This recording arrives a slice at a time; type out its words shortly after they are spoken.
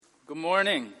Good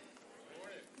morning.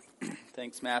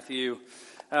 Thanks, Matthew.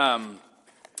 If I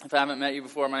haven't met you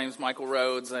before, my name is Michael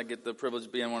Rhodes. I get the privilege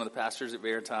of being one of the pastors at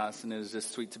Veritas, and it is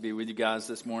just sweet to be with you guys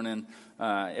this morning.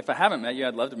 If I haven't met you,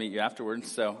 I'd love to meet you afterwards,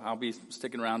 so I'll be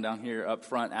sticking around down here up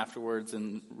front afterwards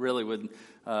and really would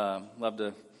love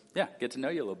to, get to know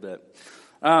you a little bit.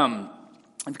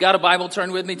 If you've got a Bible,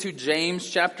 turn with me to James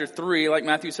chapter 3. Like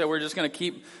Matthew said, we're just going to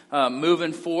keep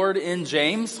moving forward in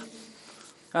James.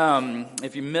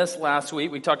 If you missed last week,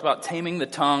 we talked about taming the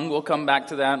tongue. We'll come back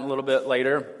to that a little bit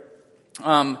later.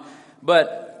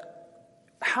 But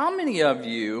how many of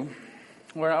you,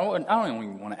 I don't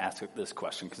even want to ask this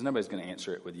question because nobody's going to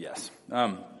answer it with yes.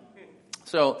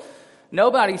 So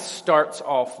nobody starts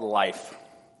off life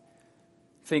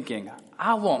thinking,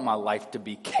 I want my life to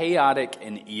be chaotic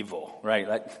and evil, right?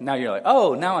 Like, now you're like,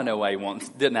 oh, now I know why you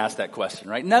didn't ask that question,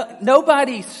 right? No,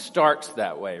 nobody starts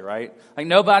that way, right? Like,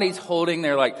 nobody's holding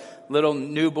their, little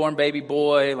newborn baby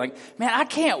boy, man, I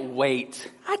can't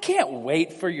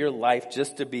wait for your life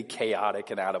just to be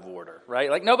chaotic and out of order, right?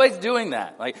 Like, nobody's doing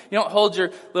that. Like, you don't hold your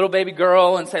little baby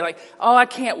girl and say, oh, I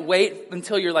can't wait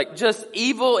until you're, just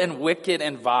evil and wicked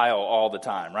and vile all the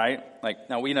time, right?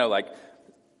 Now we know,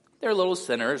 they're little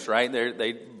sinners, right?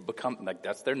 They become,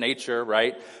 that's their nature,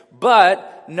 right?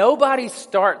 But nobody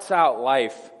starts out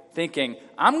life thinking,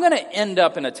 I'm going to end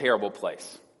up in a terrible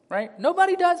place, right?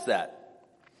 Nobody does that.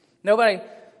 Nobody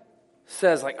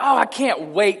says, oh, I can't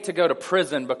wait to go to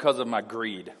prison because of my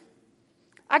greed.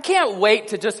 I can't wait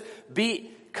to just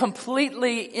be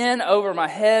completely in over my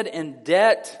head in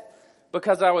debt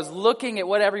because I was looking at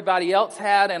what everybody else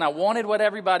had and I wanted what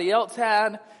everybody else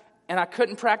had. And I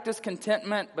couldn't practice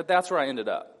contentment, but that's where I ended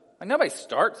up. Nobody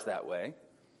starts that way.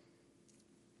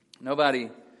 Nobody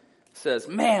says,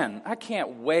 man, I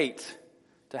can't wait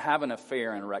to have an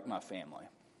affair and wreck my family.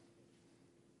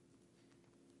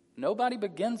 Nobody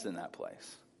begins in that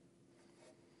place.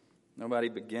 Nobody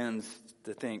begins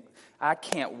to think, I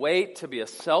can't wait to be a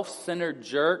self-centered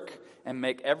jerk and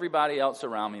make everybody else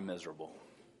around me miserable.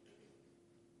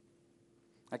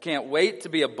 I can't wait to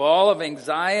be a ball of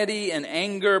anxiety and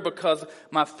anger because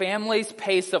my family's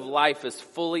pace of life is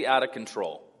fully out of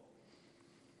control.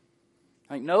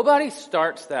 Nobody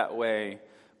starts that way,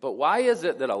 but why is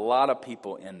it that a lot of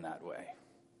people end that way?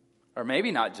 Or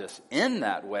maybe not just end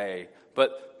that way,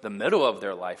 but the middle of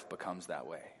their life becomes that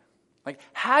way.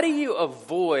 How do you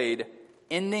avoid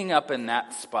ending up in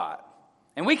that spot?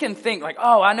 And we can think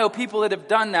oh, I know people that have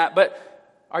done that, but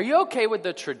are you okay with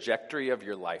the trajectory of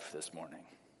your life this morning?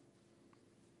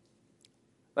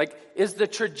 Is the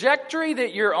trajectory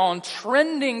that you're on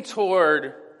trending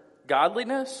toward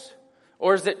godliness?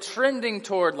 Or is it trending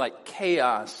toward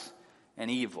chaos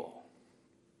and evil?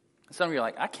 Some of you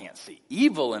are I can't see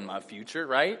evil in my future,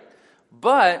 right?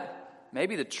 But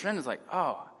maybe the trend is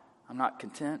oh, I'm not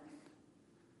content.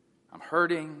 I'm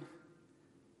hurting. And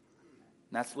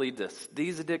that's lead to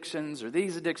these addictions or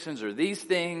these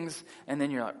things. And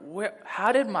then you're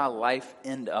how did my life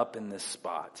end up in this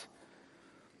spot?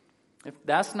 If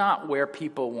that's not where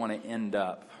people want to end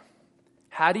up,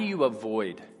 how do you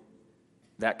avoid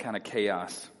that kind of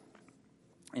chaos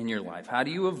in your life? How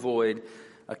do you avoid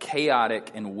a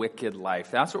chaotic and wicked life?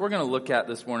 That's what we're going to look at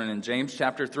this morning in James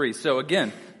chapter 3. So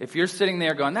again, if you're sitting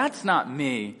there going, that's not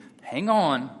me, hang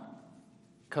on,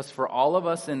 because for all of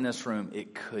us in this room,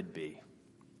 it could be,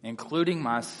 including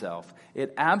myself.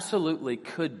 It absolutely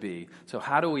could be. So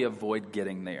how do we avoid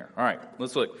getting there? All right,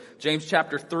 let's look. James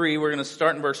chapter 3, we're going to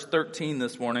start in verse 13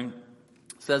 this morning.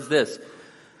 It says this,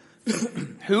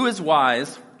 Who is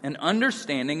wise and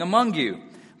understanding among you?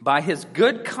 By his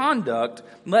good conduct,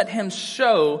 let him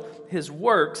show his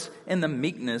works in the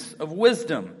meekness of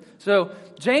wisdom. So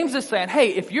James is saying, hey,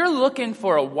 if you're looking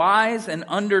for a wise and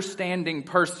understanding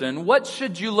person, what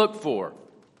should you look for?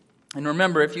 And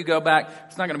remember, if you go back,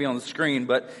 it's not going to be on the screen,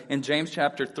 but in James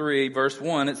chapter 3, verse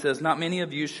 1, it says, Not many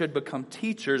of you should become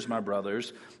teachers, my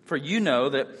brothers, for you know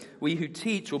that we who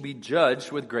teach will be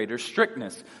judged with greater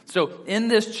strictness. So in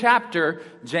this chapter,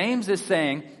 James is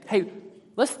saying, hey,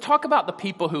 let's talk about the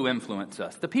people who influence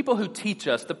us, the people who teach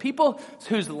us, the people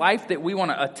whose life that we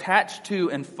want to attach to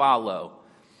and follow.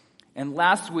 And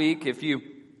last week, if you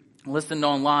listened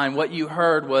online, what you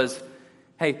heard was,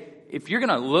 hey, if you're going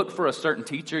to look for a certain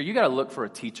teacher, you got to look for a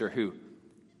teacher who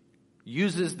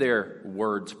uses their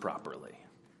words properly.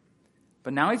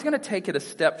 But now he's going to take it a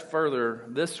step further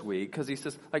this week because he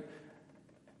says,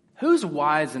 who's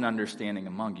wise and understanding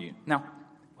among you? Now,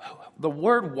 the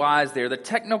word wise there, the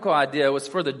technical idea was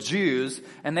for the Jews,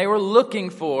 and they were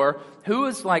looking for who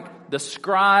is like the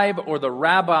scribe or the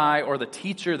rabbi or the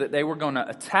teacher that they were going to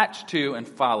attach to and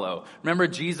follow. Remember,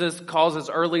 Jesus calls his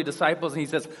early disciples and he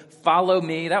says, follow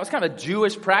me. That was kind of a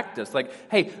Jewish practice. Like,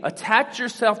 hey, attach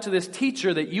yourself to this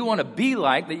teacher that you want to be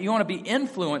like, that you want to be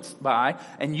influenced by,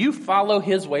 and you follow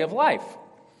his way of life.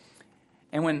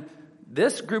 And when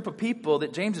this group of people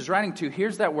that James is writing to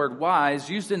hears that word wise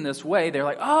used in this way, they're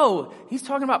like, oh, he's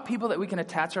talking about people that we can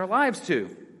attach our lives to.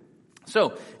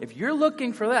 So if you're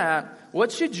looking for that,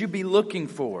 what should you be looking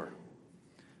for?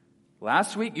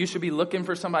 Last week, you should be looking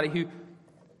for somebody who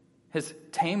has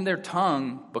tamed their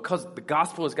tongue because the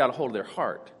gospel has got a hold of their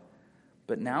heart.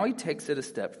 But now he takes it a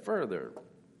step further.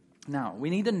 Now, we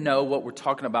need to know what we're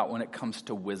talking about when it comes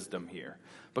to wisdom here.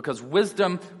 Because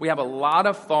wisdom, we have a lot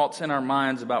of thoughts in our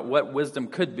minds about what wisdom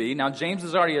could be. Now, James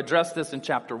has already addressed this in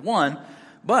chapter 1,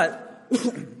 but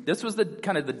this was the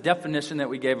kind of the definition that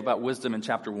we gave about wisdom in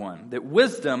chapter 1. That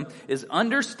wisdom is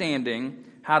understanding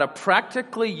how to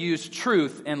practically use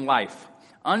truth in life.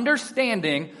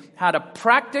 Understanding how to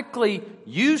practically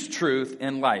use truth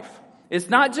in life. It's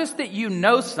not just that you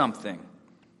know something.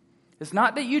 It's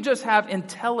not that you just have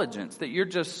intelligence, that you're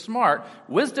just smart.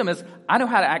 Wisdom is, I know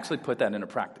how to actually put that into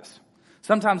practice.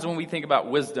 Sometimes when we think about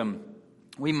wisdom,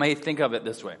 we may think of it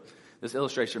this way. This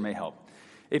illustration may help.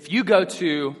 If you go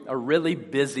to a really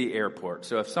busy airport,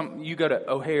 so if you go to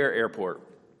O'Hare Airport,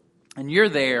 and you're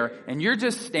there, and you're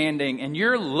just standing, and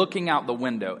you're looking out the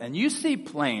window, and you see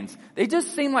planes. They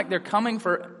just seem like they're coming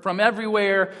from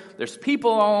everywhere. There's people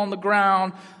all on the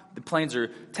ground. The planes are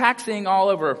taxiing all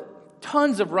over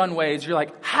tons of runways. You're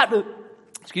like, how do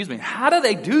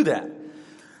they do that?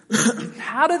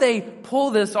 How do they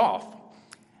pull this off?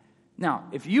 Now,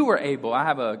 if you were able, I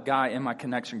have a guy in my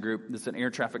connection group that's an air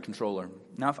traffic controller.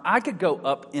 Now, if I could go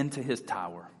up into his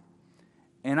tower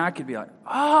and I could be like,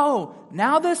 oh,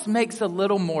 now this makes a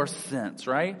little more sense,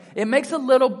 right? It makes a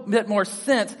little bit more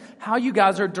sense how you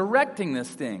guys are directing this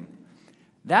thing.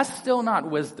 That's still not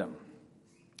wisdom.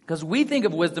 Because we think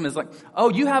of wisdom as like, oh,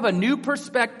 you have a new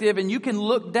perspective and you can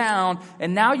look down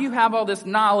and now you have all this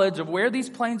knowledge of where these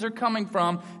planes are coming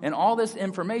from and all this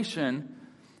information.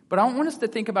 But I don't want us to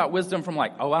think about wisdom from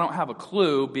like, oh, I don't have a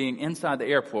clue being inside the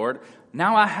airport.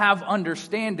 Now I have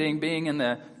understanding being in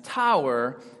the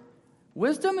tower.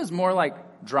 Wisdom is more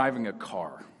like driving a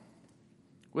car.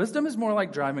 Wisdom is more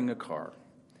like driving a car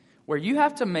where you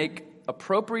have to make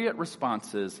appropriate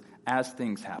responses as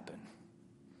things happen.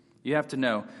 You have to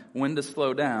know when to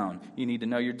slow down. You need to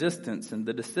know your distance and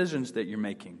the decisions that you're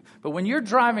making. But when you're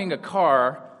driving a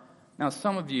car, now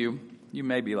some of you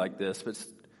may be like this, but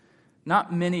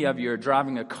not many of you are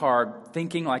driving a car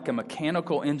thinking like a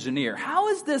mechanical engineer. How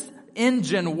is this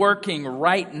engine working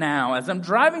right now as I'm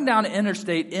driving down the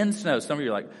interstate in snow? Some of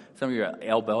you are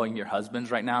elbowing your husbands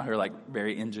right now who are like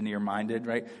very engineer minded,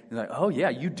 right? You're like, oh yeah,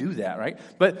 you do that, right?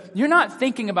 But you're not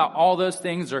thinking about all those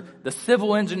things, or the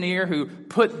civil engineer who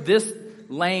put this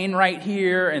lane right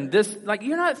here and this, like,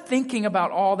 you're not thinking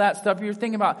about all that stuff. You're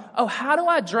thinking about, oh, how do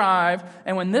I drive?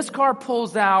 And when this car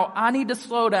pulls out, I need to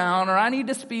slow down or I need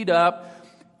to speed up.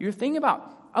 You're thinking about,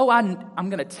 oh, I'm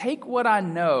going to take what I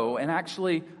know and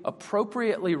actually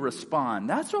appropriately respond.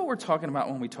 That's what we're talking about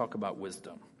when we talk about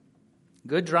wisdom.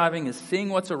 Good driving is seeing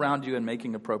what's around you and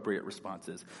making appropriate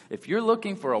responses. If you're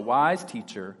looking for a wise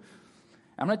teacher,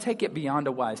 I'm going to take it beyond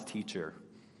a wise teacher,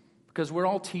 because we're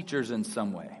all teachers in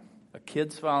some way. A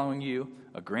kid's following you,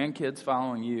 a grandkid's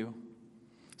following you,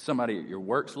 somebody at your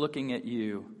work's looking at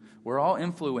you. We're all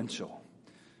influential.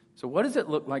 So what does it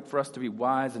look like for us to be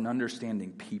wise and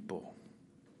understanding people?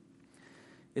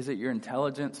 Is it your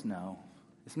intelligence? No.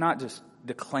 It's not just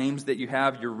the claims that you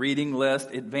have, your reading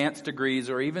list, advanced degrees,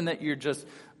 or even that you're just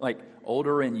like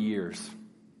older in years.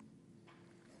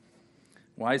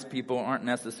 Wise people aren't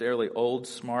necessarily old,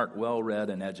 smart, well-read,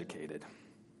 and educated.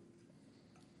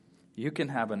 You can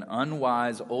have an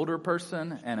unwise older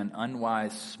person and an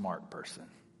unwise smart person.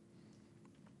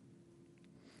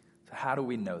 So how do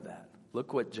we know that?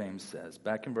 Look what James says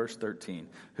back in verse 13.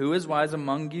 Who is wise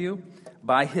among you?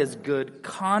 By his good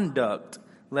conduct,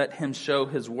 let him show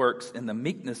his works in the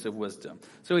meekness of wisdom.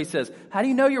 So he says, how do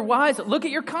you know you're wise? Look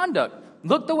at your conduct.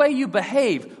 Look the way you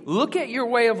behave. Look at your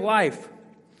way of life.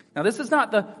 Now, this is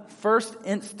not the first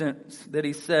instance that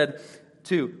he said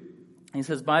to. He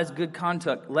says, by his good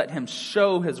conduct, let him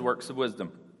show his works of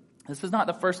wisdom. This is not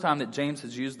the first time that James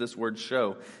has used this word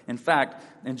show. In fact,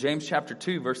 in James chapter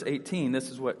 2, verse 18, this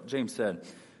is what James said.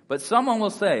 But someone will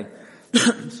say,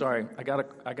 sorry, I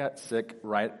got sick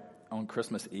right on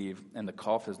Christmas Eve, and the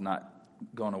cough has not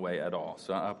gone away at all,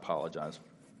 so I apologize.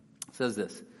 It says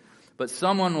this, But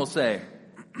someone will say,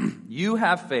 you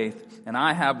have faith and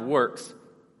I have works.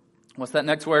 What's that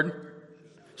next word?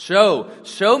 Show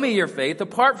me your faith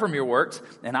apart from your works,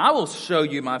 and I will show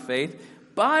you my faith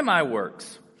by my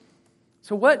works.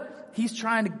 So what he's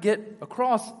trying to get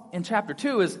across in chapter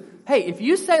 2 is, hey, if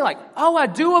you say like, oh, I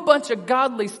do a bunch of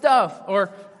godly stuff,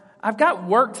 or I've got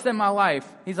works in my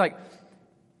life, he's like,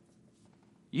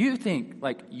 you think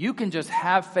like you can just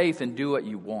have faith and do what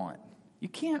you want. You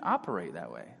can't operate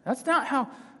that way. That's not how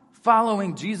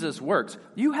following Jesus works.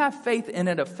 You have faith and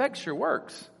it affects your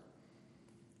works.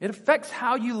 It affects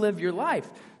how you live your life.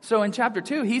 So in chapter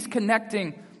 2, he's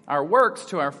connecting our works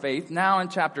to our faith. Now in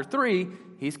chapter 3,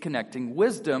 he's connecting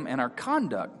wisdom and our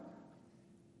conduct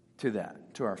to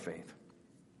that, to our faith.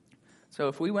 So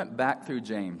if we went back through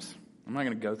James, I'm not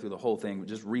going to go through the whole thing, but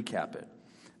just recap it.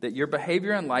 That your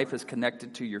behavior in life is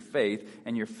connected to your faith,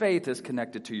 and your faith is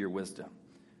connected to your wisdom.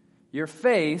 Your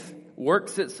faith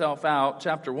works itself out,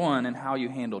 chapter 1, in how you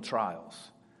handle trials.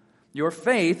 Your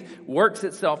faith works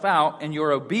itself out in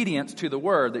your obedience to the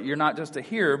word, that you're not just a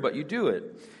hearer, but you do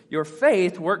it. Your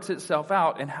faith works itself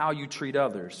out in how you treat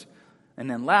others. And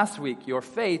then last week, your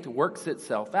faith works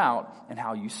itself out in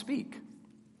how you speak.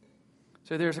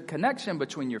 So there's a connection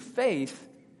between your faith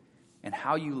and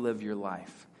how you live your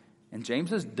life. And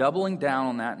James is doubling down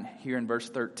on that here in verse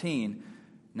 13.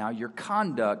 Now your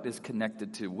conduct is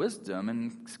connected to wisdom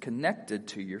and it's connected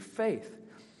to your faith.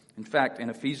 In fact, in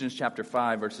Ephesians chapter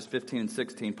 5, verses 15 and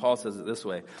 16, Paul says it this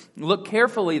way. Look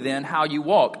carefully then how you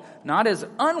walk, not as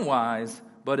unwise,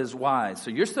 but as wise. So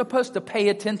you're supposed to pay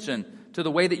attention to the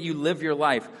way that you live your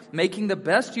life, making the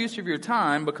best use of your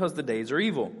time because the days are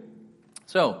evil.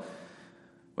 So,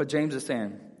 what James is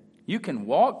saying, you can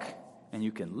walk and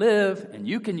you can live and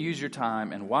you can use your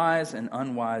time in wise and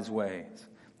unwise ways.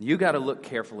 You got to look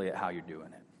carefully at how you're doing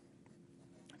it.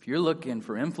 If you're looking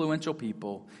for influential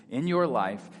people in your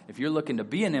life, if you're looking to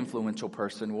be an influential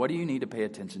person, what do you need to pay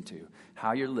attention to?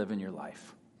 How you're living your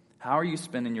life. How are you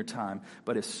spending your time?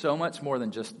 But it's so much more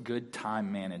than just good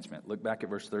time management. Look back at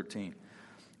verse 13.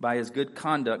 By his good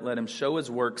conduct, let him show his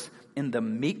works in the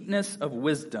meekness of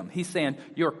wisdom. He's saying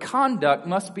your conduct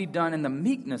must be done in the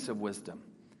meekness of wisdom.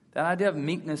 That idea of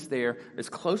meekness there is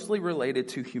closely related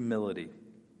to humility.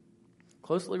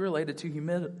 Closely related to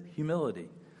humility.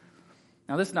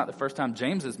 Now, this is not the first time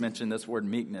James has mentioned this word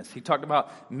meekness. He talked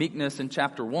about meekness in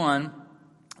chapter 1,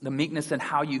 the meekness in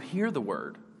how you hear the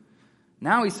word.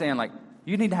 Now he's saying, like,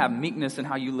 you need to have meekness in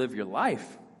how you live your life.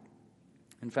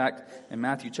 In fact, in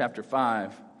Matthew chapter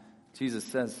 5, Jesus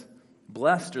says,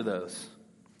 blessed are those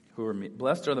who are meek.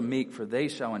 Blessed are the meek, for they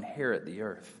shall inherit the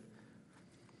earth.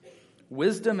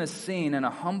 Wisdom is seen in a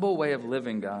humble way of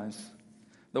living, guys.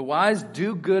 The wise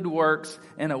do good works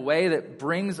in a way that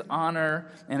brings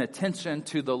honor and attention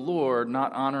to the Lord,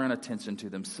 not honor and attention to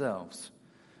themselves.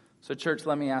 So, church,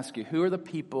 let me ask you, who are the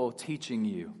people teaching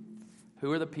you?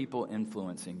 Who are the people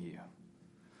influencing you?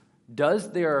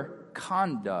 Does their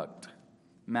conduct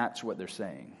match what they're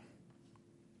saying?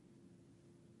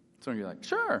 Some of you are like,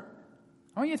 sure.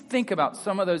 I want you to think about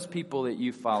some of those people that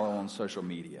you follow on social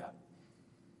media.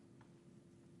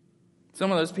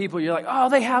 Some of those people, you're like, oh,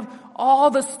 they have all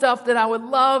the stuff that I would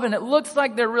love, and it looks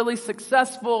like they're really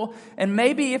successful. And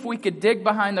maybe if we could dig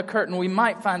behind the curtain, we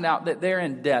might find out that they're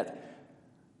in debt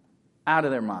out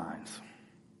of their minds.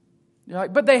 You're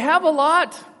like, but they have a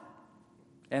lot,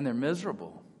 and they're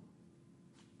miserable.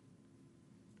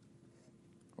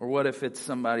 Or what if it's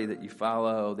somebody that you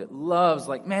follow that loves,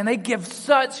 like, man, they give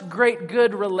such great,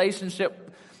 good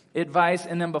relationship advice,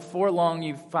 and then before long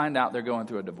you find out they're going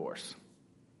through a divorce.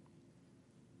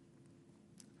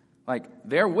 Like,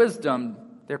 their wisdom,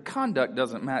 their conduct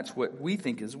doesn't match what we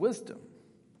think is wisdom.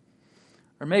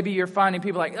 Or maybe you're finding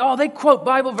people like, oh, they quote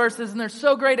Bible verses and they're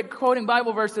so great at quoting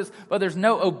Bible verses, but there's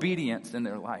no obedience in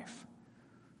their life.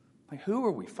 Like, who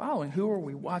are we following? Who are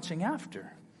we watching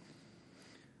after?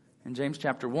 In James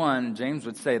chapter 1, James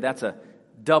would say that's a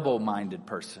double-minded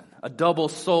person, a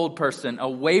double-souled person, a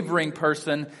wavering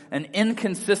person, an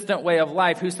inconsistent way of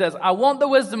life who says, I want the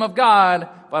wisdom of God,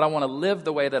 but I want to live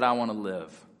the way that I want to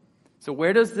live. So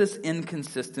where does this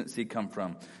inconsistency come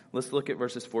from? Let's look at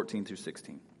verses 14 through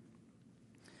 16.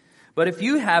 But if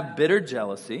you have bitter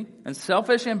jealousy and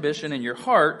selfish ambition in your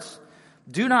hearts,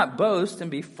 do not boast and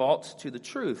be false to the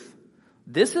truth.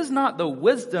 This is not the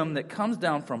wisdom that comes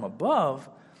down from above,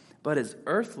 but is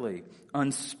earthly,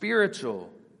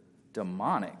 unspiritual,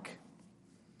 demonic.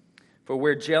 For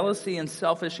where jealousy and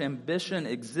selfish ambition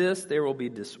exist, there will be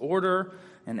disorder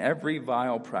and every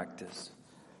vile practice.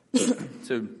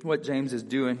 So what James is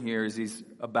doing here is he's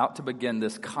about to begin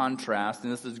this contrast,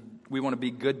 and this is we want to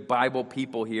be good Bible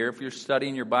people here. If you're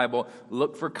studying your Bible,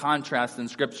 look for contrast in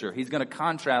Scripture. He's going to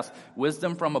contrast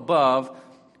wisdom from above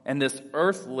and this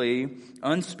earthly,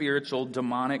 unspiritual,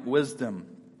 demonic wisdom.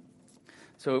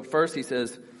 So first he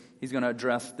says he's going to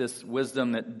address this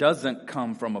wisdom that doesn't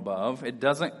come from above. It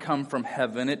doesn't come from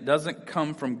heaven. It doesn't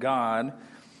come from God.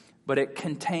 But it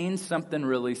contains something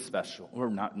really special. Or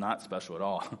not special at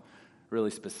all.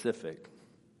 Really specific.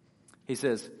 He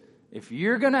says, if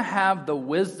you're going to have the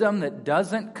wisdom that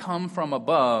doesn't come from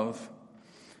above,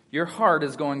 your heart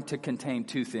is going to contain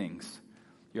two things.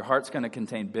 Your heart's going to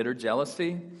contain bitter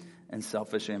jealousy and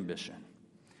selfish ambition.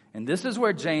 And this is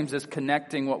where James is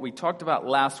connecting what we talked about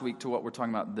last week to what we're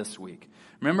talking about this week.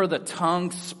 Remember, the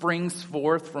tongue springs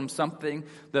forth from something.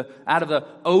 Out of the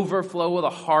overflow of the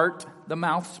heart, the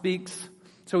mouth speaks.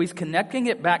 So he's connecting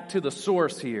it back to the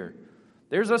source here.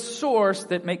 There's a source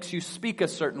that makes you speak a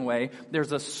certain way.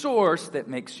 There's a source that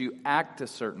makes you act a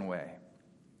certain way.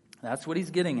 That's what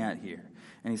he's getting at here.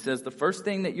 And he says the first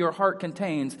thing that your heart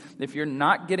contains, if you're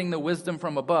not getting the wisdom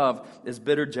from above, is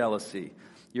bitter jealousy.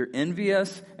 You're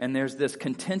envious, and there's this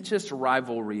contentious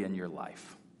rivalry in your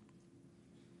life.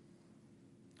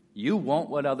 You want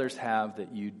what others have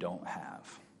that you don't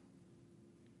have.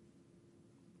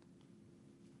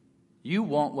 You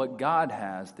want what God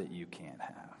has that you can't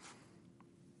have.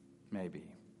 Maybe.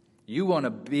 You want to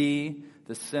be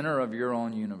the center of your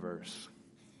own universe.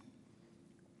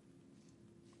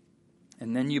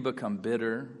 And then you become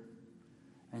bitter,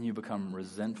 and you become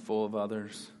resentful of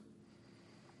others.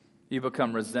 You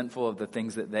become resentful of the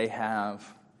things that they have.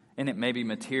 And it may be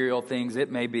material things. It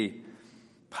may be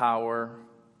power,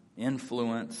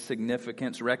 influence,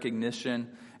 significance, recognition.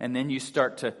 And then you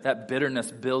that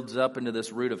bitterness builds up into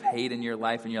this root of hate in your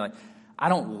life. And you're like, I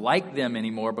don't like them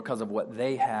anymore because of what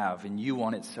they have. And you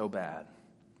want it so bad.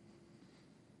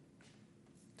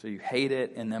 So you hate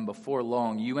it. And then before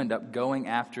long, you end up going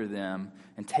after them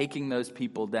and taking those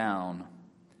people down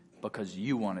because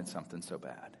you wanted something so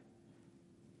bad.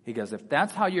 He goes, if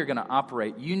that's how you're going to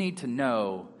operate, you need to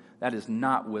know that is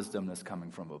not wisdom that's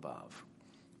coming from above.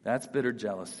 That's bitter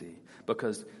jealousy,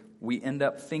 because we end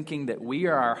up thinking that we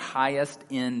are our highest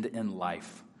end in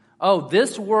life. Oh,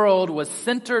 this world was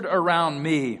centered around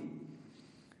me.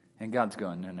 And God's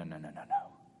going, no.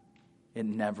 It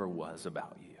never was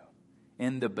about you.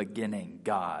 In the beginning,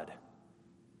 God.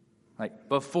 Like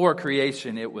before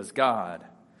creation, it was God.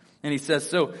 And he says,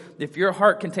 so if your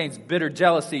heart contains bitter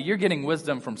jealousy, you're getting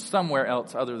wisdom from somewhere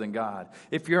else other than God.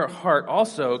 If your heart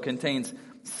also contains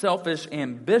selfish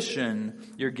ambition,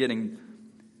 you're getting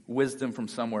wisdom from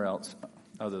somewhere else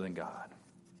other than God.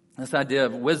 This idea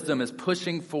of wisdom is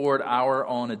pushing forward our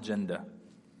own agenda.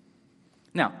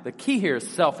 Now, the key here is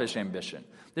selfish ambition.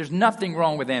 There's nothing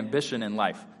wrong with ambition in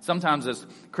life. Sometimes as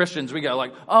Christians, we go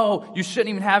like, oh, you shouldn't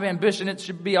even have ambition. It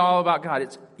should be all about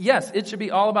God. Yes, it should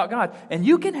be all about God. And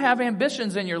you can have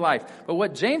ambitions in your life. But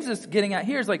what James is getting at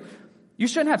here is like, you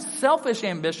shouldn't have selfish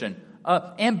ambition.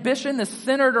 Ambition is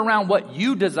centered around what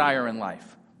you desire in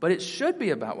life. But it should be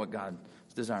about what God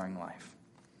is desiring in life.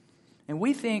 And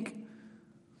we think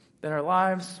that our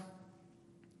lives,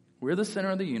 we're the center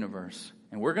of the universe.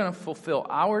 And we're going to fulfill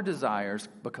our desires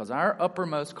because our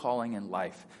uppermost calling in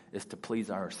life is to please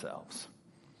ourselves.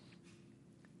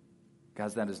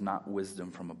 Guys, that is not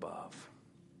wisdom from above.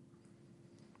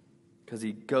 Because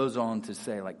he goes on to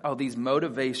say like, oh, these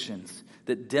motivations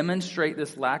that demonstrate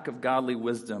this lack of godly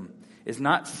wisdom is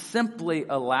not simply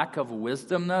a lack of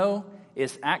wisdom, though.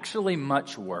 It's actually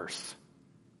much worse.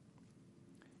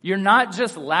 You're not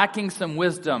just lacking some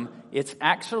wisdom. It's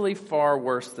actually far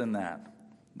worse than that.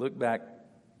 Look back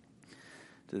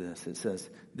to this. It says,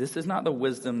 this is not the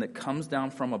wisdom that comes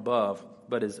down from above,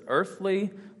 but is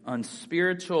earthly,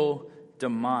 unspiritual,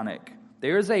 demonic.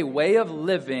 There is a way of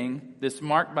living that's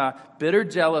marked by bitter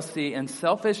jealousy and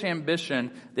selfish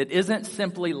ambition that isn't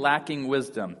simply lacking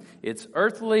wisdom. It's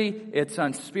earthly, it's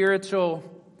unspiritual,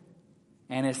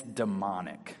 and it's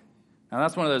demonic. Now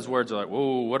that's one of those words you're like,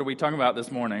 whoa, what are we talking about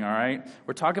this morning, all right?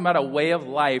 We're talking about a way of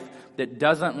life that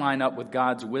doesn't line up with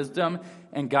God's wisdom.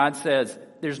 And God says,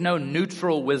 there's no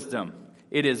neutral wisdom.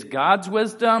 It is God's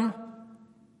wisdom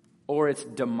or it's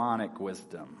demonic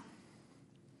wisdom.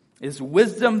 It's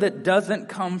wisdom that doesn't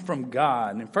come from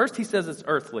God. And first he says it's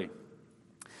earthly.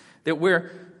 That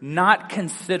we're not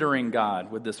considering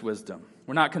God with this wisdom.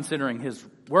 We're not considering His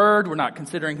word. We're not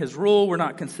considering His rule. We're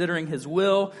not considering His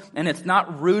will. And it's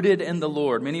not rooted in the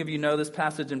Lord. Many of you know this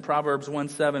passage in Proverbs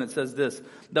 1:7. It says this,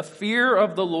 the fear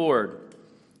of the Lord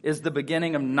is the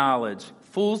beginning of knowledge.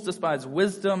 Fools despise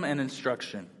wisdom and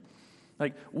instruction.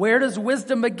 Like, where does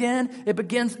wisdom begin? It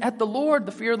begins at the Lord,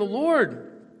 the fear of the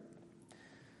Lord.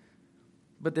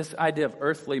 But this idea of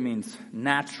earthly means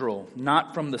natural,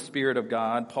 not from the Spirit of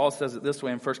God. Paul says it this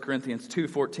way in 1 Corinthians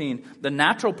 2:14. The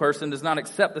natural person does not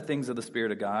accept the things of the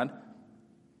Spirit of God.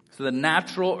 So the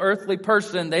natural earthly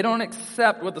person, they don't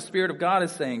accept what the Spirit of God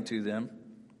is saying to them,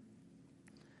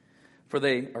 for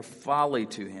they are folly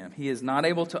to him. He is not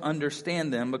able to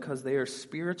understand them because they are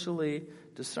spiritually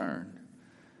discerned.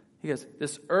 He goes,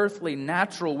 this earthly,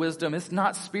 natural wisdom, it's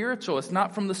not spiritual. It's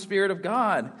not from the Spirit of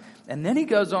God. And then he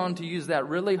goes on to use that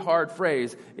really hard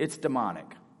phrase, it's demonic.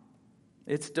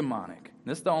 It's demonic.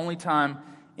 This is the only time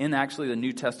in actually the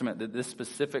New Testament that this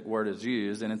specific word is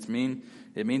used, and it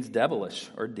means devilish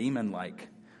or demon-like.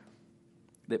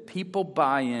 That people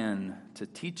buy in to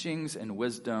teachings and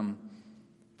wisdom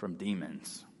from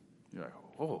demons. You're like,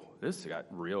 whoa, this got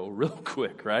real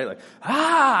quick, right? Like,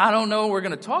 I don't know what we're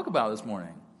going to talk about this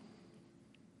morning.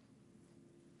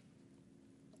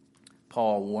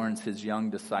 Paul warns his young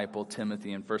disciple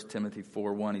Timothy in 1 Timothy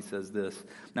 4:1. He says this,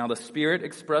 now the Spirit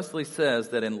expressly says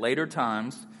that in later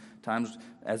times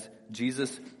as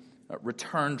Jesus'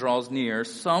 return draws near,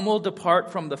 some will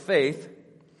depart from the faith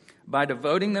by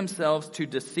devoting themselves to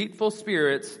deceitful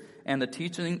spirits and the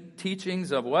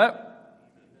teachings of what?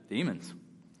 Demons.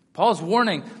 Paul's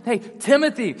warning, hey,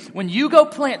 Timothy, when you go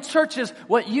plant churches,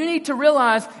 what you need to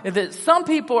realize is that some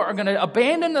people are going to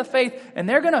abandon the faith and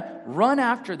they're going to run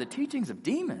after the teachings of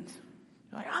demons.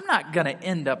 You're like, I'm not going to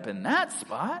end up in that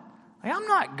spot. Like, I'm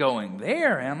not going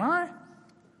there, am I?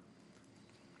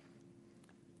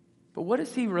 But what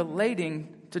is he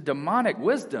relating to demonic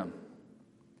wisdom?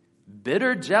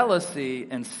 Bitter jealousy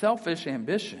and selfish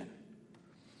ambition.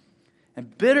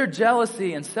 And bitter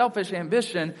jealousy and selfish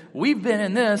ambition, we've been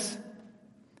in this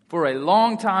for a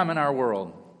long time in our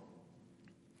world.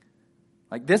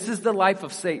 Like, this is the life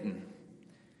of Satan.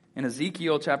 In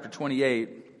Ezekiel chapter 28,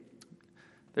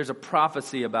 there's a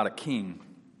prophecy about a king.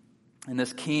 And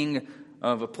this king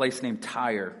of a place named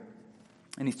Tyre.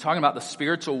 And he's talking about the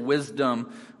spiritual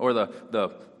wisdom or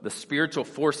the spiritual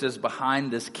forces behind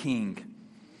this king.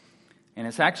 And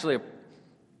it's actually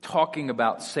talking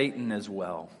about Satan as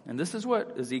well. And this is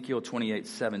what Ezekiel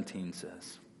 28:17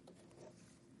 says.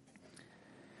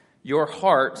 Your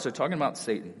heart, so talking about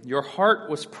Satan, your heart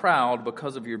was proud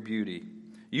because of your beauty.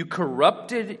 You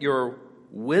corrupted your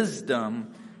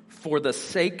wisdom for the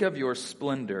sake of your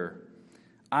splendor.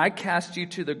 I cast you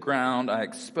to the ground. I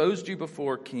exposed you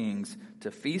before kings to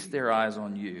feast their eyes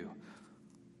on you.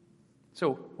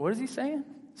 So what is he saying?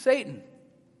 Satan.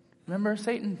 Remember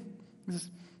Satan? This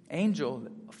angel,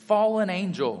 a fallen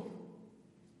angel.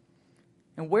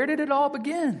 And where did it all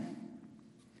begin?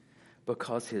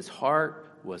 Because his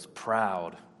heart was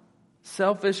proud,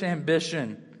 selfish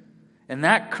ambition, and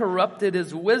that corrupted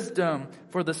his wisdom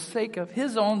for the sake of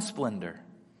his own splendor.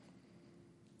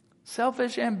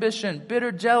 Selfish ambition,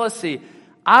 bitter jealousy.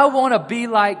 I want to be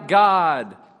like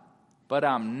God, but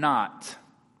I'm not.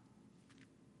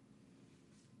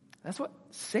 That's what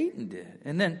Satan did.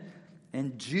 And then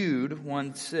in Jude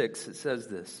 1:6, it says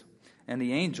this, and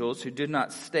the angels who did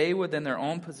not stay within their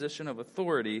own position of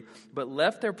authority, but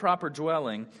left their proper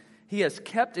dwelling, he has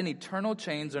kept in eternal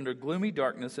chains under gloomy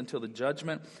darkness until the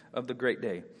judgment of the great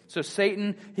day. So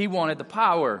Satan, he wanted the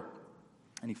power,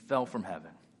 and he fell from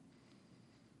heaven.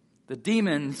 The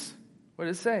demons, what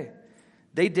did it say?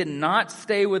 They did not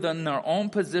stay within their own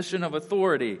position of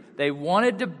authority. They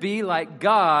wanted to be like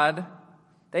God.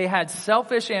 They had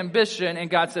selfish ambition, and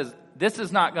God says, this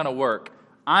is not going to work.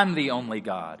 I'm the only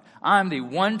God. I'm the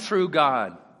one true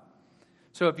God.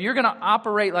 So if you're going to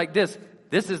operate like this,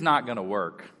 this is not going to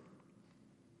work.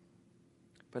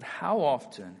 But how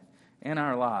often in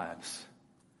our lives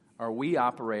are we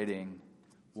operating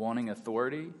wanting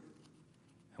authority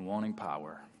and wanting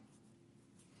power?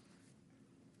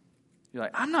 You're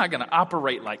like, I'm not going to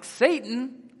operate like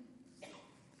Satan.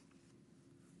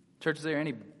 Church, is there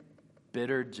any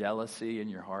bitter jealousy in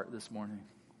your heart this morning?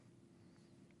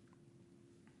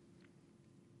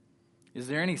 Is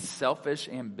there any selfish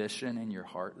ambition in your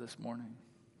heart this morning?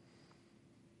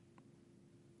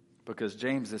 Because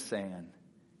James is saying,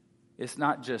 it's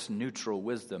not just neutral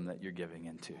wisdom that you're giving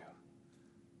into.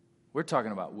 We're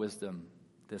talking about wisdom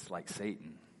that's like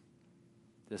Satan,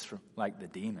 this like the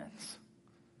demons.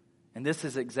 And this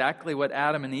is exactly what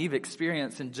Adam and Eve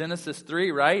experienced in Genesis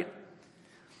 3, right?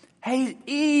 Hey,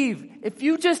 Eve, if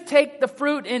you just take the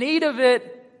fruit and eat of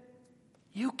it,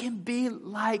 you can be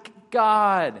like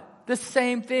God. The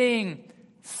same thing.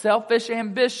 Selfish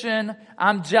ambition.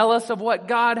 I'm jealous of what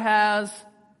God has.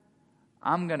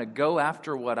 I'm going to go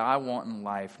after what I want in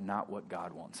life, not what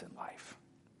God wants in life.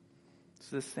 It's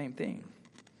the same thing.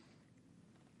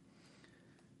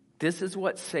 This is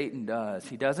what Satan does.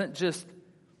 He doesn't just,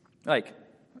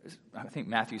 I think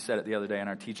Matthew said it the other day in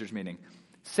our teachers meeting.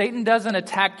 Satan doesn't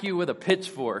attack you with a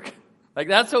pitchfork. Like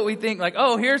that's what we think. Like,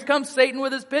 oh, here comes Satan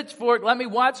with his pitchfork. Let me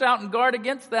watch out and guard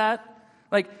against that.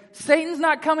 Like Satan's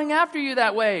not coming after you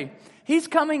that way. He's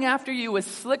coming after you with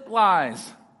slick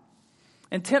lies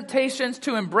and temptations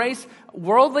to embrace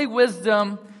worldly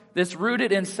wisdom that's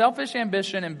rooted in selfish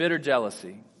ambition and bitter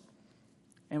jealousy.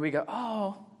 And we go,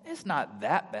 oh, it's not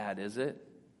that bad, is it?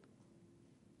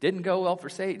 Didn't go well for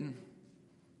Satan.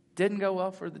 Didn't go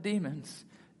well for the demons.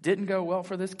 Didn't go well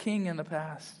for this king in the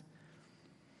past.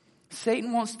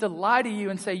 Satan wants to lie to you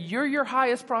and say, you're your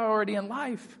highest priority in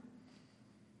life.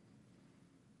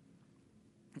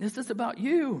 This is about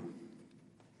you.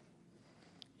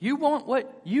 You want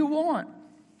what you want.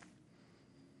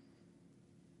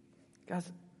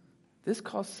 Guys, this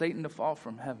caused Satan to fall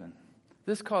from heaven.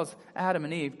 This caused Adam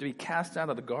and Eve to be cast out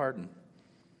of the garden.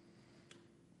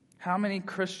 How many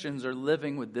Christians are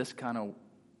living with this kind of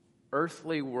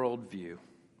earthly worldview?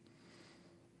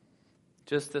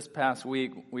 Just this past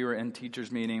week, we were in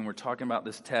teachers' meeting. We're talking about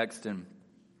this text, and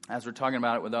as we're talking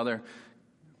about it with other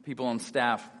people on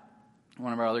staff,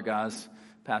 one of our other guys,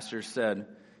 pastors, said,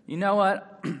 you know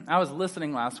what? I was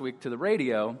listening last week to the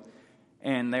radio,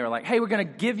 and they were like, hey, we're going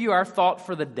to give you our thought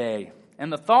for the day.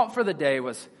 And the thought for the day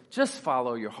was, just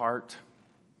follow your heart.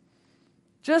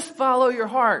 Just follow your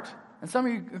heart. And some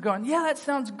of you are going, yeah, that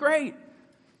sounds great.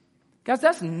 Guys,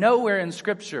 that's nowhere in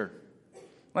Scripture.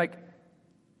 Like,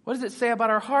 what does it say about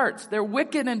our hearts? They're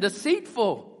wicked and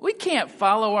deceitful. We can't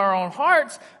follow our own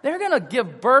hearts. They're going to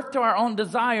give birth to our own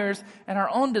desires, and our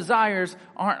own desires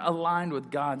aren't aligned with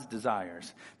God's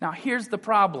desires. Now, here's the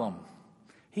problem.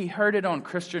 He heard it on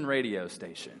Christian radio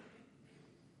station.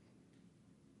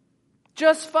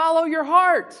 Just follow your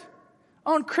heart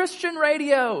on Christian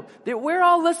radio that we're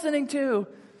all listening to.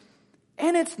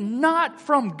 And it's not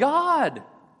from God.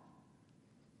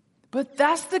 But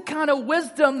that's the kind of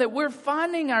wisdom that we're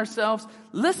finding ourselves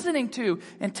listening to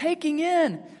and taking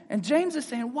in. And James is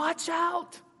saying, watch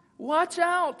out. Watch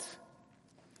out.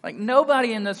 Like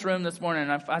nobody in this room this morning,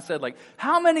 I said, like,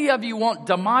 how many of you want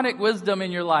demonic wisdom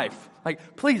in your life?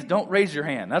 Like, please don't raise your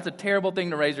hand. That's a terrible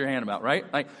thing to raise your hand about,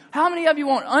 right? Like, how many of you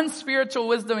want unspiritual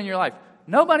wisdom in your life?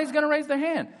 Nobody's going to raise their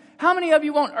hand. How many of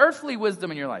you want earthly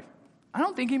wisdom in your life? I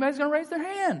don't think anybody's going to raise their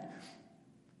hand.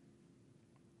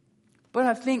 But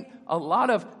I think a lot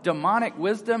of demonic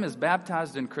wisdom is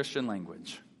baptized in Christian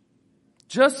language.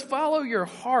 Just follow your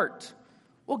heart.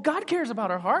 Well, God cares about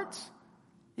our hearts.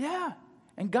 Yeah.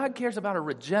 And God cares about a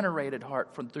regenerated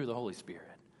heart through the Holy Spirit.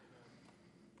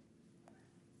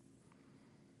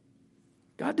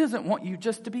 God doesn't want you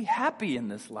just to be happy in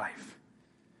this life.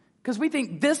 Because we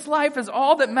think this life is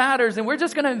all that matters and we're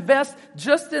just going to invest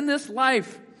just in this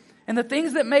life and the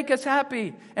things that make us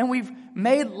happy. And we've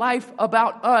made life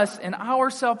about us and our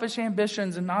selfish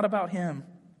ambitions and not about Him.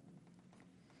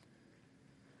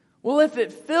 Well, if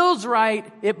it feels right,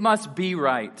 it must be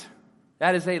right.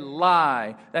 That is a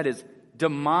lie. That is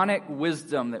demonic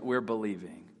wisdom that we're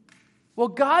believing. Well,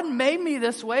 God made me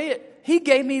this way. He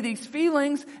gave me these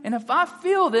feelings. And if I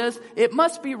feel this, it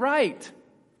must be right.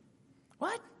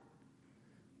 What?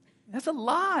 That's a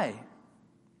lie.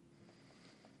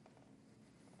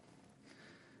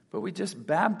 But we just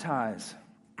baptize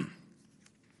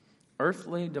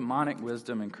earthly demonic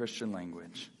wisdom in Christian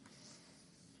language.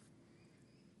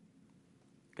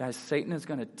 Guys, Satan is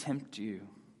going to tempt you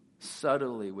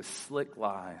subtly with slick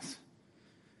lies.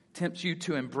 Tempt you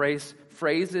to embrace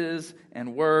phrases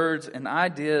and words and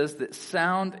ideas that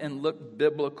sound and look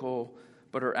biblical,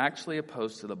 but are actually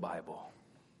opposed to the Bible.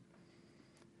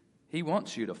 He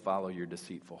wants you to follow your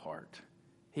deceitful heart.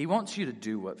 He wants you to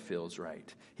do what feels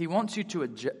right. He wants you to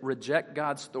reject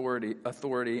God's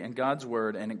authority and God's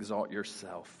word and exalt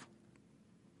yourself.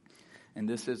 And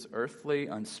this is earthly,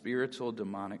 unspiritual,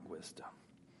 demonic wisdom.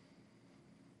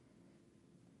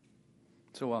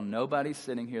 So while nobody's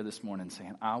sitting here this morning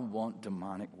saying, I want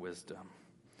demonic wisdom,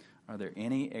 are there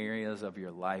any areas of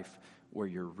your life where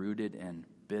you're rooted in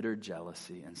bitter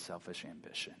jealousy and selfish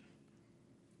ambition?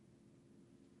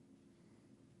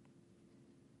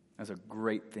 That's a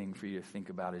great thing for you to think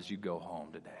about as you go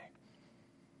home today.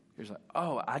 You're like,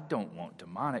 oh, I don't want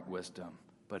demonic wisdom,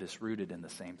 but it's rooted in the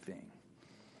same thing.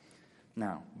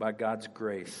 Now, by God's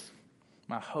grace,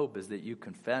 my hope is that you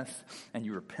confess and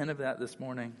you repent of that this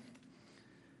morning.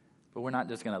 But we're not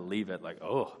just going to leave it like,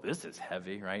 oh, this is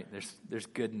heavy, right? There's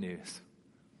good news.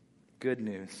 Good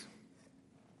news.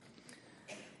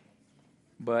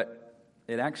 But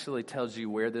it actually tells you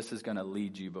where this is going to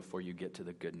lead you before you get to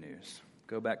the good news.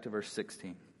 Go back to verse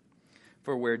 16.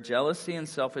 For where jealousy and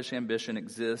selfish ambition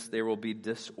exist, there will be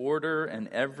disorder and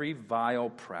every vile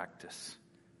practice.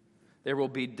 There will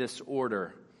be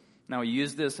disorder. Now, we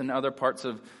use this in other parts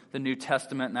of the New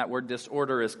Testament, and that word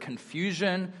disorder is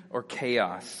confusion or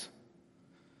chaos.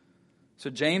 So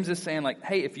James is saying, like,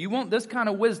 hey, if you want this kind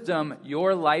of wisdom,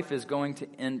 your life is going to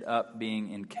end up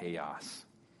being in chaos.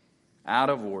 Out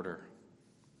of order.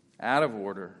 Out of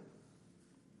order.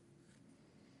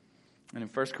 And in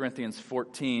 1 Corinthians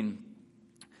 14,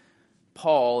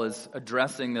 Paul is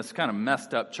addressing this kind of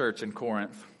messed up church in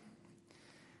Corinth.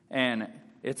 And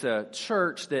it's a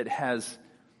church that has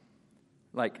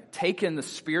taken the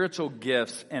spiritual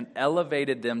gifts and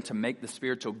elevated them to make the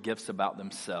spiritual gifts about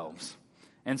themselves.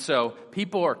 And so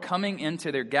people are coming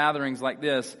into their gatherings like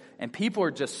this, and people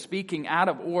are just speaking out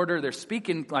of order. They're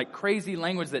speaking like crazy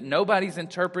language that nobody's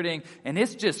interpreting, and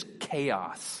it's just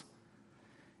chaos.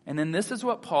 And then this is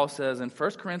what Paul says in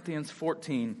 1 Corinthians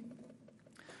 14,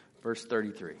 verse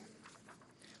 33.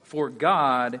 For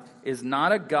God is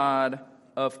not a God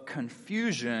of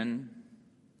confusion,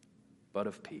 but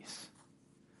of peace.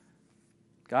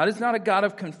 God is not a God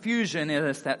of confusion, and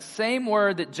it's that same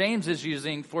word that James is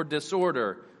using for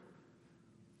disorder.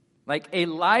 Like a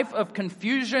life of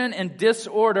confusion and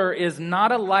disorder is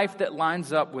not a life that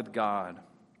lines up with God.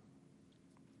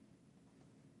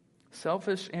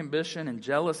 Selfish ambition and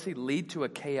jealousy lead to a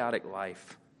chaotic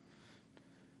life.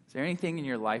 Is there anything in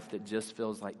your life that just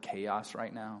feels like chaos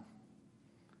right now?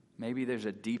 Maybe there's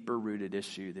a deeper rooted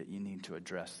issue that you need to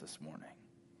address this morning.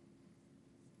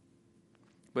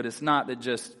 But it's not that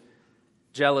just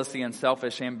jealousy and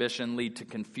selfish ambition lead to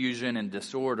confusion and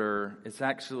disorder. It's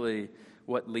actually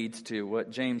what leads to,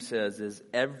 what James says is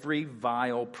every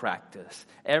vile practice,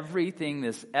 everything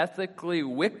that's ethically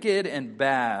wicked and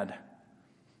bad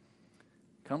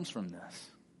comes from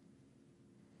this.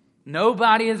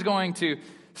 Nobody is going to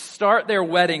start their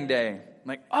wedding day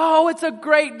like, oh, it's a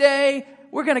great day.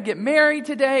 We're going to get married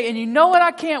today. And you know what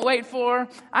I can't wait for?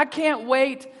 I can't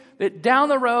wait that down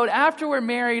the road, after we're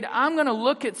married, I'm going to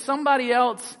look at somebody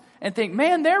else and think,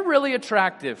 man, they're really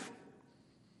attractive.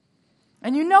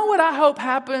 And you know what I hope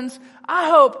happens? I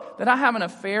hope that I have an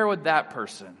affair with that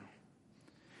person.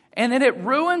 And that it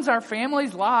ruins our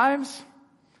family's lives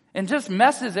and just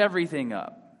messes everything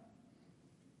up.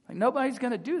 Like nobody's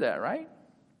going to do that, right?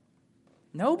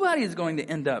 Nobody is going to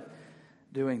end up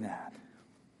doing that.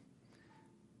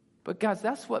 But guys,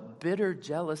 that's what bitter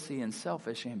jealousy and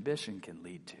selfish ambition can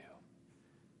lead to.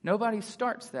 Nobody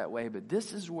starts that way, but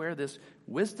this is where this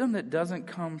wisdom that doesn't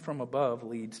come from above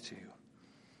leads to.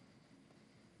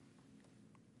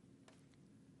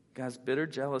 Guys, bitter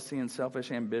jealousy and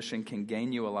selfish ambition can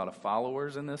gain you a lot of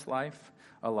followers in this life,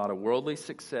 a lot of worldly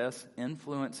success,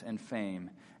 influence, and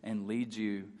fame, and lead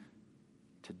you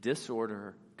to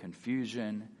disorder,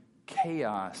 confusion,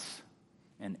 chaos,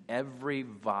 and every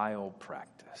vile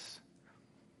practice.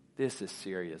 This is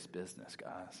serious business,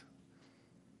 guys.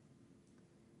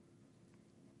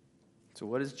 So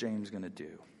what is James going to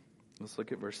do? Let's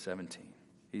look at verse 17.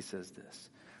 He says this,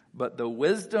 but the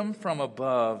wisdom from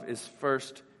above is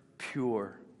first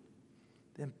pure,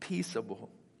 then peaceable,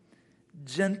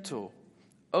 gentle,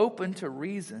 open to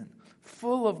reason,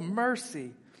 full of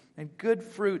mercy and good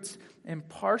fruits,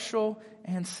 impartial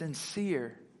and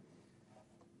sincere.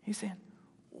 He's saying,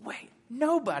 wait,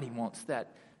 nobody wants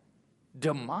that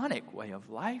demonic way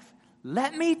of life.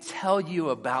 Let me tell you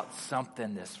about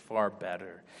something that's far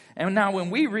better. And now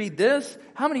when we read this,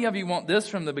 how many of you want this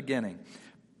from the beginning?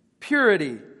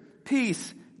 Purity,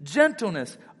 peace,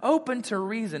 gentleness, open to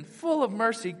reason, full of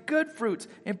mercy, good fruits,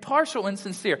 impartial and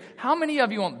sincere. How many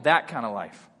of you want that kind of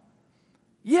life?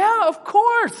 Yeah, of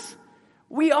course.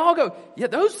 We all go, yeah,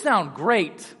 those sound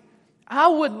great. I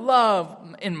would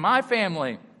love, in my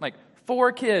family,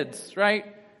 4 kids, right?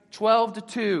 12 to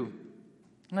 2.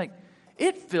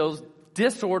 It feels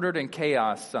disordered and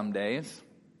chaos some days.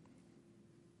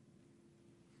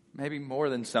 Maybe more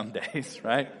than some days,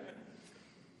 right?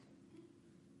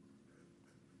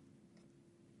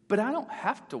 But I don't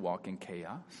have to walk in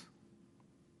chaos.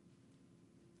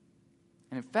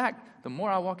 And in fact, the more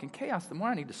I walk in chaos, the more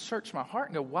I need to search my heart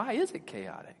and go, why is it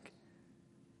chaotic?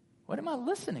 What am I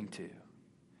listening to?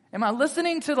 Am I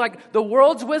listening to the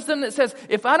world's wisdom that says,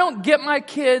 if I don't get my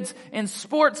kids in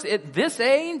sports at this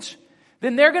age,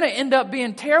 then they're going to end up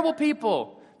being terrible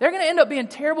people. They're going to end up being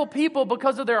terrible people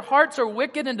because of their hearts are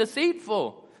wicked and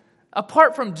deceitful.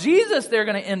 Apart from Jesus, they're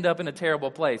going to end up in a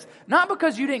terrible place. Not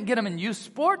because you didn't get them in youth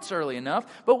sports early enough,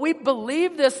 but we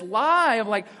believe this lie of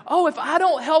if I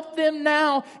don't help them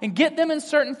now and get them in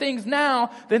certain things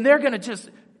now, then they're going to just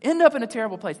end up in a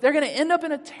terrible place. They're going to end up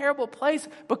in a terrible place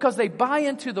because they buy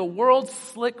into the world's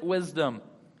slick wisdom.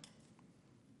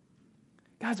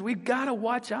 Guys, we've got to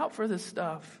watch out for this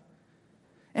stuff.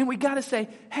 And we got to say,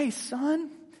 hey, son,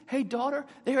 hey, daughter,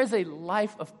 there is a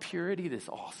life of purity that's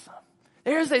awesome.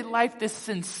 There is a life that's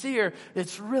sincere,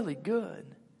 that's really good.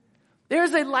 There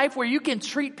is a life where you can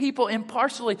treat people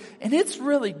impartially, and it's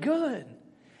really good.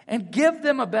 And give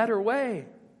them a better way.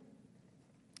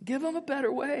 Give them a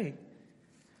better way.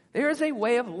 There is a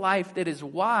way of life that is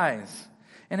wise,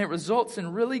 and it results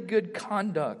in really good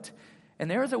conduct.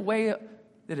 And there is a way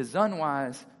that is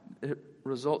unwise that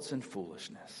results in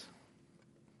foolishness.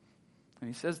 And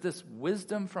he says this,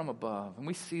 wisdom from above. And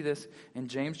we see this in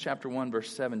James chapter 1,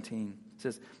 verse 17. It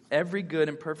says, every good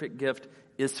and perfect gift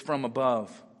is from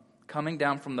above, coming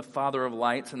down from the Father of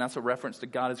lights. And that's a reference to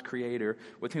God as creator,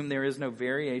 with whom there is no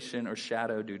variation or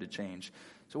shadow due to change.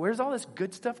 So where's all this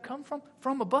good stuff come from?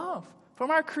 From above, from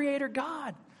our creator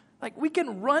God. Like, we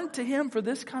can run to him for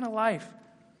this kind of life.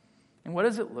 And what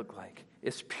does it look like?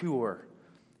 It's pure.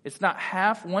 It's not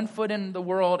half, 1 foot in the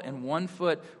world and 1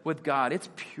 foot with God. It's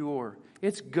pure.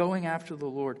 It's going after the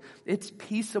Lord. It's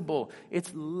peaceable.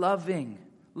 It's loving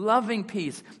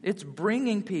peace. It's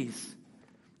bringing peace.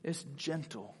 It's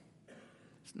gentle.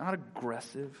 It's not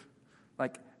aggressive,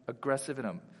 like aggressive in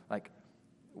a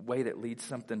way that leads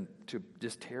something to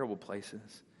just terrible places.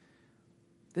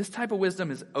 This type of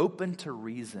wisdom is open to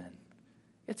reason.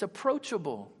 It's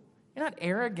approachable. You're not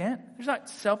arrogant. There's not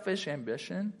selfish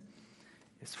ambition.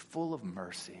 It's full of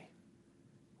mercy.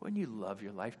 Wouldn't you love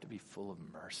your life to be full of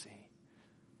mercy?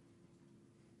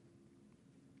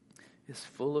 It's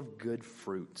full of good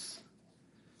fruits.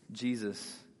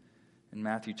 Jesus in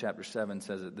Matthew chapter 7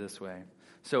 says it this way.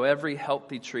 So every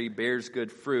healthy tree bears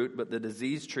good fruit, but the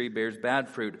diseased tree bears bad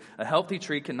fruit. A healthy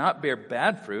tree cannot bear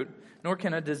bad fruit, nor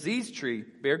can a diseased tree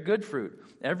bear good fruit.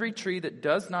 Every tree that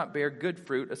does not bear good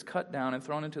fruit is cut down and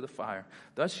thrown into the fire.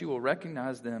 Thus you will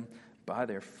recognize them by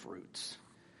their fruits.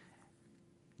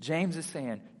 James is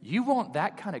saying, you want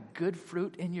that kind of good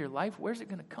fruit in your life? Where's it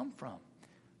going to come from?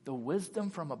 The wisdom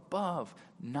from above,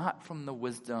 not from the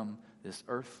wisdom that's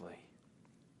earthly.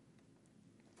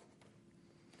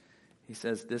 He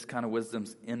says this kind of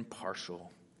wisdom's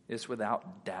impartial. It's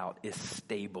without doubt. It's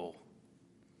stable.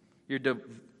 Your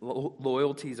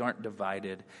loyalties aren't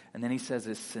divided. And then he says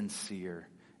it's sincere.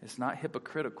 It's not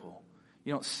hypocritical.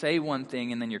 You don't say one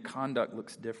thing and then your conduct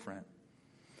looks different.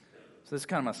 So this is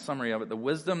kind of my summary of it. The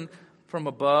wisdom from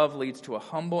above leads to a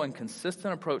humble and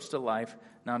consistent approach to life,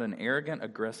 not an arrogant,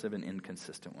 aggressive, and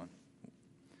inconsistent one.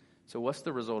 So what's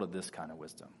the result of this kind of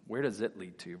wisdom? Where does it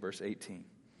lead to? Verse 18.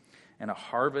 And a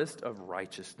harvest of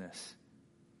righteousness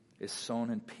is sown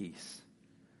in peace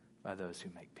by those who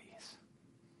make peace.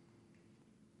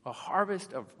 A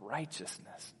harvest of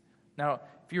righteousness. Now,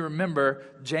 if you remember,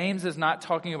 James is not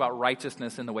talking about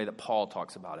righteousness in the way that Paul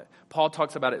talks about it. Paul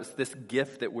talks about it as this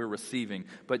gift that we're receiving.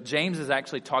 But James is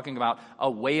actually talking about a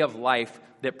way of life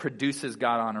that produces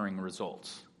God-honoring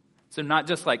results. So not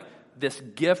just like this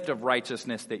gift of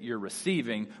righteousness that you're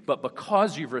receiving, but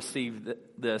because you've received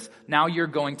this, now you're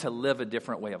going to live a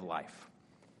different way of life.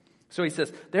 So he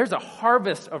says, there's a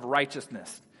harvest of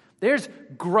righteousness. There's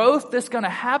growth that's going to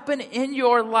happen in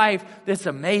your life that's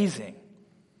amazing.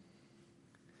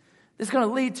 It's going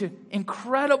to lead to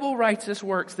incredible righteous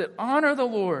works that honor the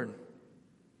Lord.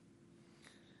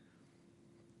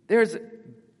 There's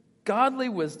godly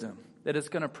wisdom that is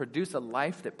going to produce a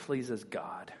life that pleases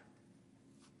God.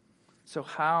 So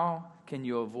how can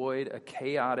you avoid a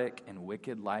chaotic and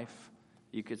wicked life?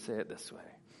 You could say it this way.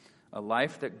 A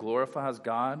life that glorifies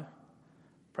God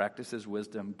practices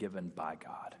wisdom given by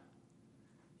God.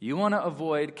 You want to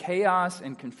avoid chaos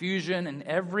and confusion and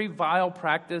every vile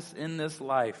practice in this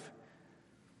life.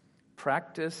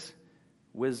 Practice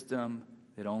wisdom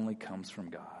that only comes from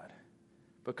God.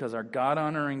 Because our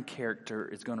God-honoring character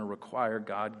is going to require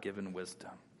God-given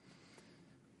wisdom.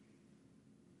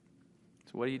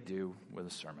 So what do you do with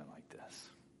a sermon like this?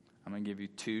 I'm going to give you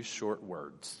 2 short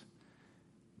words.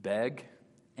 Beg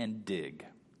and dig.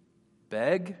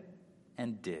 Beg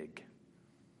and dig.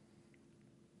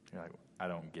 You're like, I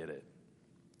don't get it.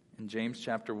 In James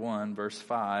chapter 1, verse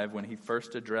 5, when he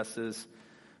first addresses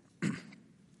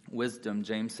wisdom,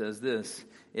 James says this,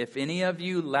 if any of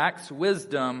you lacks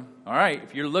wisdom, all right,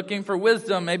 if you're looking for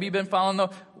wisdom, maybe you've been following the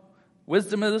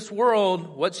wisdom of this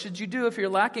world, what should you do if you're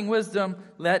lacking wisdom?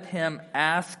 Let him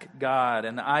ask God.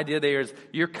 And the idea there is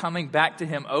you're coming back to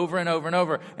him over and over and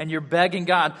over, and you're begging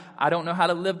God, I don't know how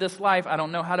to live this life. I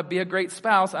don't know how to be a great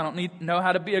spouse. I don't know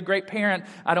how to be a great parent.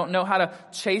 I don't know how to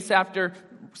chase after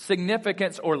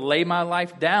significance or lay my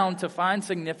life down to find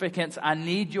significance. I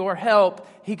need your help.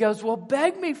 He goes, well,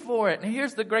 beg me for it. And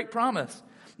here's the great promise.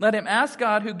 Let him ask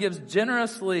God, who gives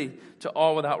generously to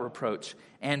all without reproach,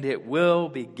 and it will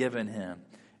be given him.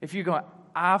 If you go,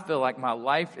 I feel like my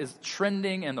life is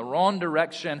trending in the wrong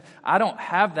direction. I don't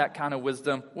have that kind of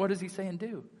wisdom. What does he say and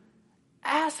do?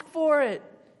 Ask for it.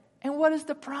 And what is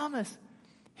the promise?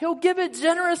 He'll give it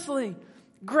generously,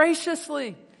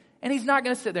 graciously. And he's not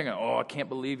going to sit there and go, oh, I can't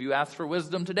believe you asked for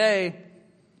wisdom today.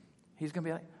 He's going to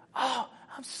be like, oh,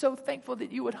 I'm so thankful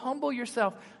that you would humble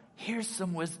yourself. Here's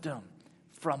some wisdom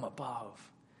from above.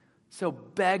 So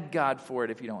beg God for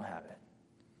it if you don't have it.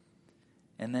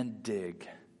 And then dig.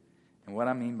 And what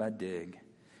I mean by dig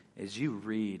is you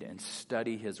read and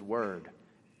study his word.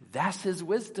 That's his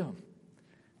wisdom.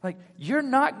 Like, you're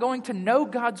not going to know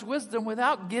God's wisdom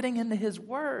without getting into his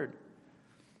word.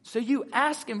 So you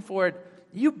ask him for it,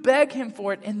 you beg him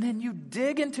for it, and then you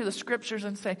dig into the scriptures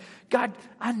and say, God,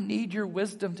 I need your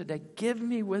wisdom today. Give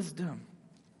me wisdom.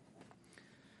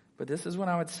 But this is what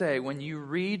I would say. When you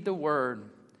read the word,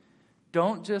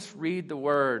 don't just read the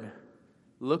word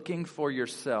looking for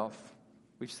yourself.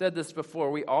 We've said this before.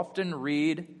 We often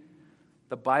read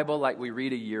the Bible like we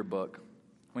read a yearbook.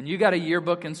 When you got a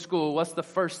yearbook in school, what's the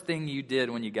first thing you did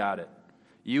when you got it?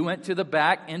 You went to the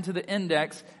back, into the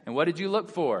index, and what did you look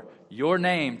for? Your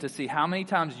name, to see how many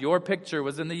times your picture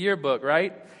was in the yearbook,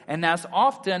 right? And that's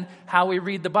often how we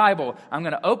read the Bible. I'm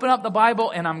going to open up the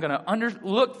Bible and I'm going to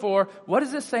look for, what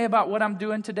does this say about what I'm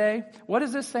doing today? What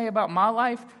does this say about my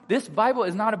life? This Bible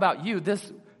is not about you.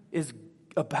 This is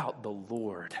about the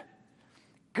Lord.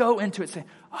 Go into it saying,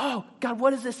 oh, God,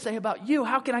 what does this say about you?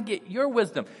 How can I get your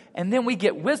wisdom? And then we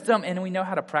get wisdom and we know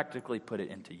how to practically put it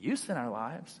into use in our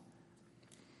lives.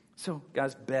 So,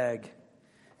 guys, beg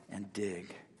and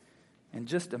dig. And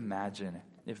just imagine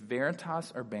if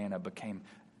Veritas Urbana became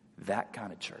that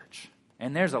kind of church.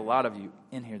 And there's a lot of you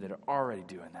in here that are already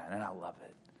doing that, and I love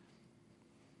it.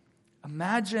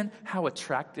 Imagine how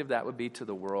attractive that would be to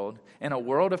the world. In a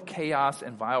world of chaos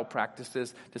and vile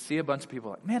practices, to see a bunch of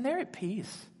people like, man, they're at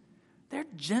peace. They're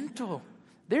gentle.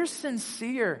 They're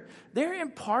sincere. They're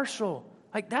impartial.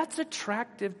 Like, that's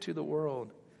attractive to the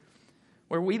world.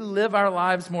 Where we live our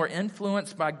lives more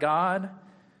influenced by God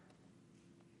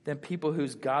than people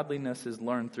whose godliness is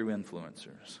learned through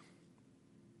influencers.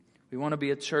 We want to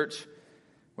be a church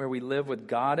where we live with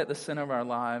God at the center of our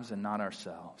lives and not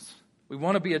ourselves. We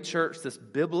want to be a church that's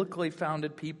biblically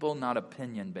founded people, not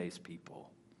opinion-based people.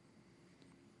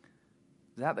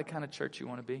 Is that the kind of church you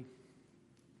want to be?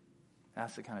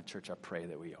 That's the kind of church I pray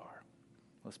that we are.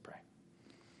 Let's pray.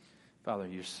 Father,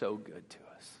 you're so good to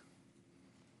us.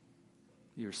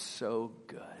 You're so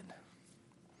good.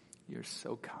 You're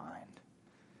so kind.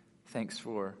 Thanks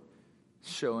for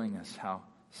showing us how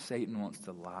Satan wants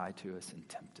to lie to us and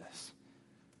tempt us.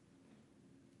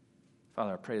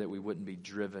 Father, I pray that we wouldn't be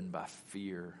driven by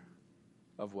fear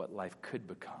of what life could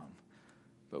become,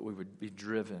 but we would be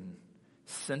driven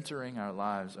centering our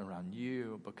lives around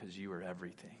you because you are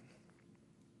everything.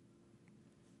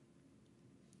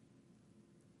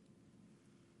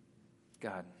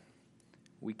 God,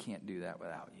 we can't do that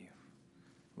without you.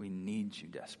 We need you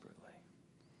desperately.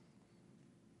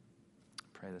 I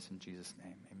pray this in Jesus'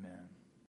 name. Amen.